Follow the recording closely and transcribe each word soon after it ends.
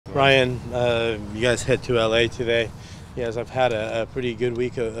Ryan, you guys head to LA today. You guys have had a pretty good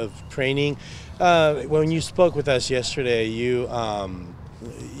week of training. When you spoke with us yesterday, you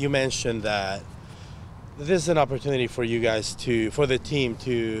mentioned that this is an opportunity for you guys for the team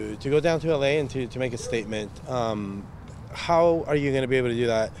to go down to LA and to make a statement. How are you going to be able to do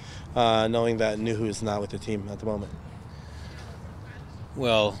that, knowing that Nuhu is not with the team at the moment?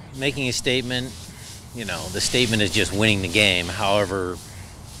 Well, making a statement, the statement is just winning the game. However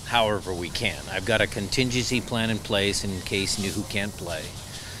we can. I've got a contingency plan in place in case Nuhu can't play,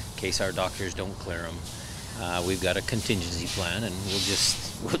 in case our doctors don't clear him. We've got a contingency plan, and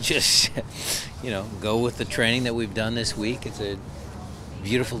we'll just go with the training that we've done this week. It's a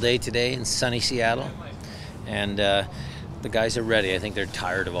beautiful day today in sunny Seattle, and the guys are ready. I think they're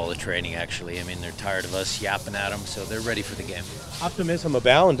tired of all the training, actually. I mean, they're tired of us yapping at them, so they're ready for the game. Optimism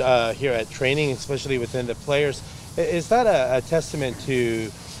abound here at training, especially within the players. Is that a testament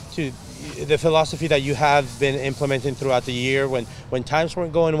to the philosophy that you have been implementing throughout the year? When times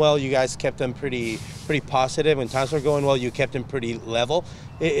weren't going well, you guys kept them pretty positive. When times were going well, you kept them pretty level.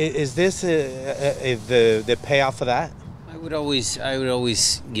 Is this the payoff of that? I would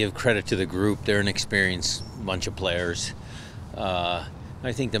always give credit to the group. They're an experienced bunch of players. I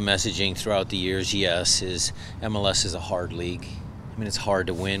think the messaging throughout the years, yes, is MLS is a hard league. I mean, it's hard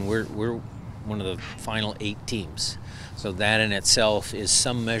to win. We're one of the final 8 teams. So that in itself is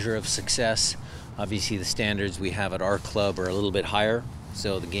some measure of success. Obviously, the standards we have at our club are a little bit higher,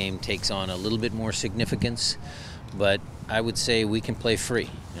 so the game takes on a little bit more significance. But I would say we can play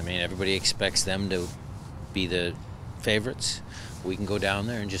free. I mean, everybody expects them to be the favorites. We can go down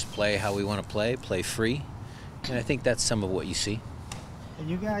there and just play how we want to play free. And I think that's some of what you see.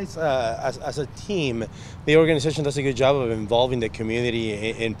 You guys, as a team, the organization does a good job of involving the community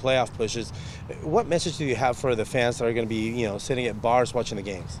in playoff pushes. What message do you have for the fans that are going to be, sitting at bars watching the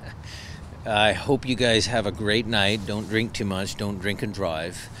games? I hope you guys have a great night. Don't drink too much. Don't drink and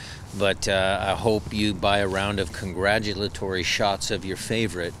drive. But I hope you buy a round of congratulatory shots of your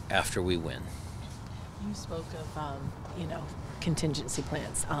favorite after we win. You spoke of, contingency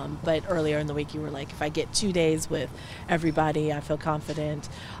plans. But earlier in the week, you were like, if I get 2 days with everybody, I feel confident.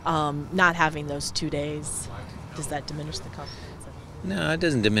 Not having those 2 days, does that diminish the confidence? No, it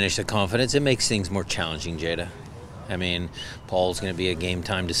doesn't diminish the confidence. It makes things more challenging, Jada. I mean, Paul's going to be a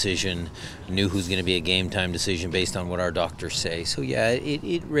game-time decision. Nuhu's going to be a game-time decision based on what our doctors say. So, yeah,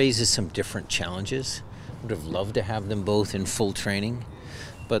 it raises some different challenges. Would have loved to have them both in full training,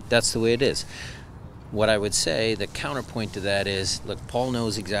 but that's the way it is. What I would say, the counterpoint to that is, look, Paul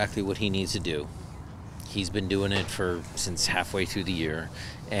knows exactly what he needs to do. He's been doing it since halfway through the year,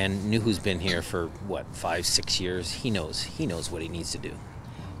 and Nuhu's been here for, 5-6 years. He knows what he needs to do.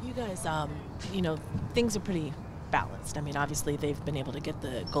 You guys, things are pretty balanced. I mean, obviously they've been able to get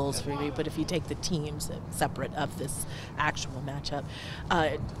the goals for you, but if you take the teams separate of this actual matchup,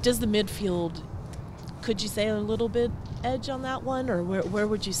 does the midfield, could you say a little bit edge on that one, or where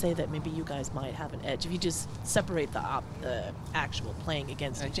would you say that maybe you guys might have an edge if you just separate the actual playing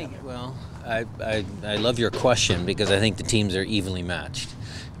against each other? Well, I love your question because I think the teams are evenly matched.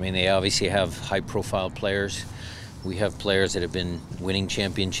 I mean, they obviously have high-profile players. We have players that have been winning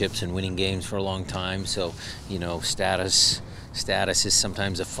championships and winning games for a long time. So, status is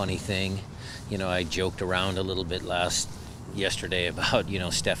sometimes a funny thing. I joked around a little bit yesterday about,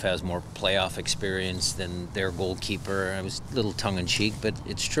 Steph has more playoff experience than their goalkeeper. I was a little tongue-in-cheek, but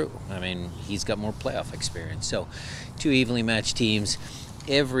it's true. I mean, he's got more playoff experience. So 2 evenly matched teams.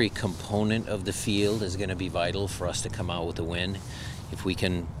 Every component of the field is going to be vital for us to come out with a win. If we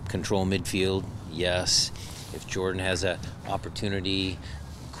can control midfield, yes. If Jordan has an opportunity,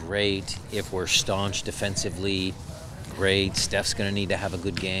 great. If we're staunch defensively, great. Steph's going to need to have a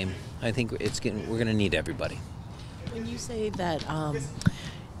good game. I think we're going to need everybody. When you say that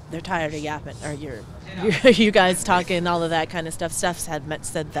they're tired of yapping, or you guys talking all of that kind of stuff, Steph's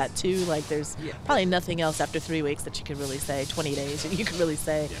said that too. Like, there's probably nothing else after 3 weeks that you could really say, 20 days you could really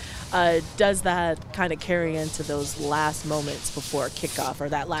say. Does that kind of carry into those last moments before kickoff, or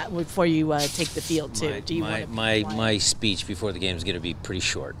that before you take the field too? My speech before the game is going to be pretty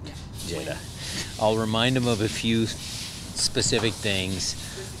short, Jada. I'll remind them of a few specific things,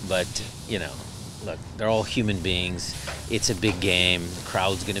 but look, they're all human beings. It's a big game. The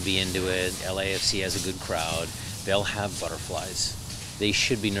crowd's going to be into it. LAFC has a good crowd. They'll have butterflies. They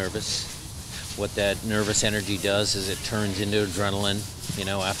should be nervous. What that nervous energy does is it turns into adrenaline,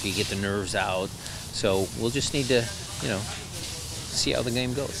 after you get the nerves out. So we'll just need to, see how the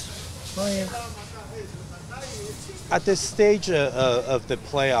game goes. Brian, at this stage of the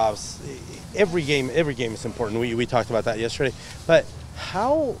playoffs, every game is important. We talked about that yesterday. But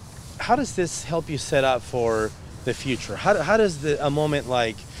how does this help you set up for the future? How does a moment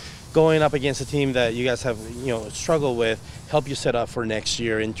like going up against a team that you guys have struggled with help you set up for next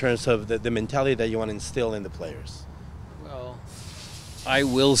year in terms of the mentality that you want to instill in the players? Well, I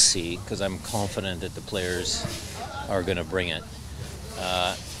will see, because I'm confident that the players are going to bring it.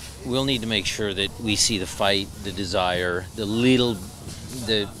 We'll need to make sure that we see the fight, the desire, the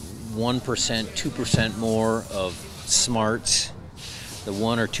 1%, 2% more of smarts, the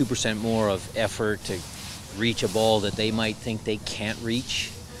 1 or 2% more of effort to reach a ball that they might think they can't reach.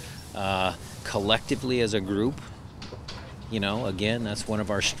 Collectively as a group, again, that's one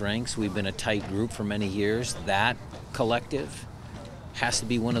of our strengths. We've been a tight group for many years. That collective has to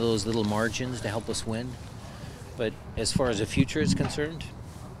be one of those little margins to help us win. But as far as the future is concerned,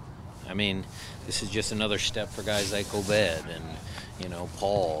 I mean, this is just another step for guys like Obed and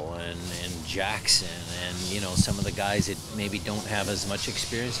Paul and Jackson and some of the guys that maybe don't have as much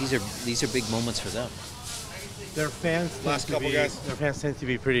experience. These are big moments for them. Their fans tend to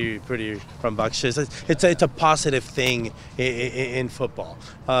be pretty rambunctious. It's a positive thing in football.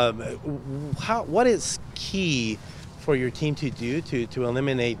 What is key for your team to do to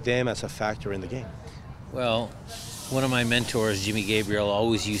eliminate them as a factor in the game? Well, one of my mentors, Jimmy Gabriel,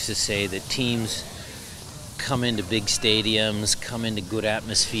 always used to say that teams come into big stadiums, come into good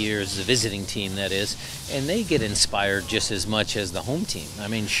atmospheres, the visiting team that is, and they get inspired just as much as the home team. I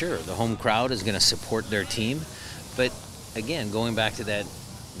mean, sure, the home crowd is going to support their team, but again, going back to that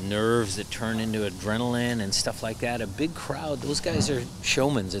nerves that turn into adrenaline and stuff like that, a big crowd, those guys are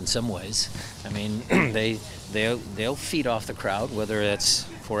showmans in some ways. I mean, they'll feed off the crowd, whether that's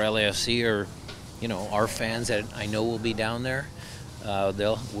for LAFC or our fans that I know will be down there.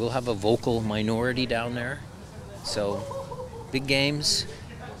 We'll have a vocal minority down there. So big games,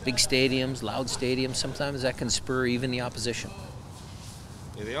 big stadiums, loud stadiums, sometimes that can spur even the opposition.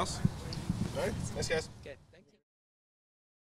 Anything else? All right, thanks guys. Okay.